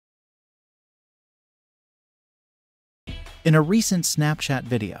In a recent Snapchat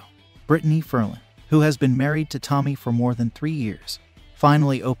video, Brittany Ferlin, who has been married to Tommy for more than 3 years,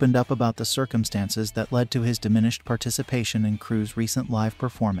 finally opened up about the circumstances that led to his diminished participation in Crüe's recent live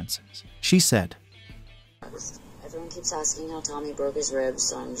performances. She said, "Everyone keeps asking how Tommy broke his ribs,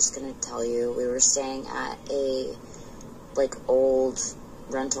 so I'm just gonna tell you. We were staying at a old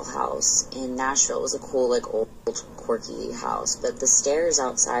rental house in Nashville. It was a cool old quirky house, but the stairs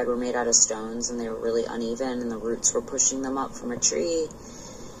outside were made out of stones and they were really uneven and the roots were pushing them up from a tree,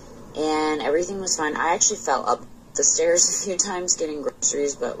 and everything was fine. I actually fell up the stairs a few times getting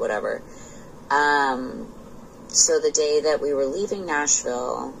groceries, but whatever. So the day that we were leaving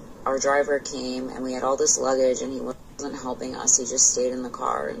Nashville, our driver came and we had all this luggage and he wasn't helping us. He just stayed in the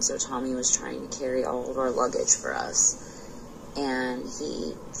car, and so Tommy was trying to carry all of our luggage for us, and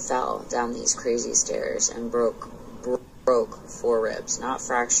he fell down these crazy stairs and broke 4 ribs. Not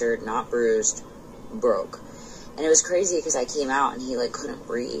fractured, not bruised, broke. And it was crazy because I came out and he couldn't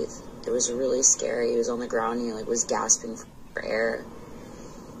breathe. It was really scary. He was on the ground and he was gasping for air.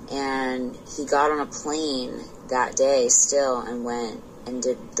 And he got on a plane that day still and went and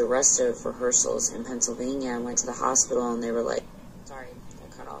did the rest of rehearsals in Pennsylvania and went to the hospital, and they were like, sorry,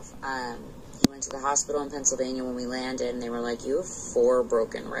 I cut off. He went to the hospital in Pennsylvania when we landed, and they were like, you have 4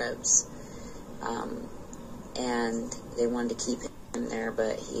 broken ribs. And they wanted to keep him there,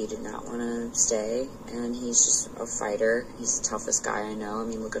 but he did not want to stay, and he's just a fighter. He's the toughest guy I know. I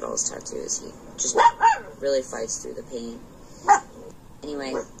mean, look at all his tattoos. He just really fights through the pain.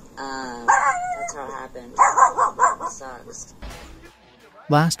 Anyway, that's how it happened. It sucks.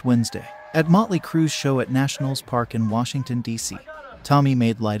 Last Wednesday, at Mötley Crüe's show at Nationals Park in Washington, D.C., Tommy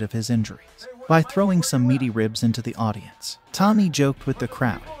made light of his injuries by throwing some meaty ribs into the audience. Tommy joked with the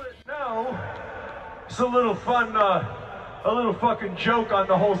crowd. It's a little fun, a little fucking joke on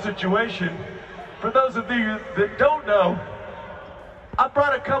the whole situation. For those of you that don't know, I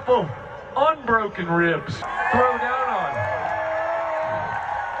brought a couple unbroken ribs to throw down on.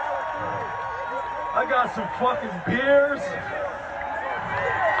 I got some fucking beers.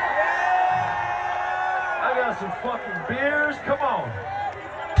 I got some fucking beers. Come on.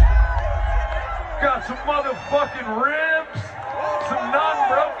 Got some motherfucking ribs. Some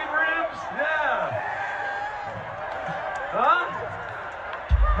non-broken ribs. Yeah. Huh?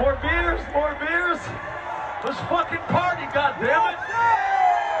 More beers? More beers? Let's fucking party, goddammit!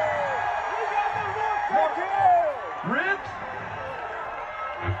 More ribs?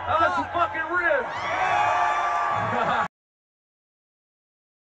 I got some fucking ribs!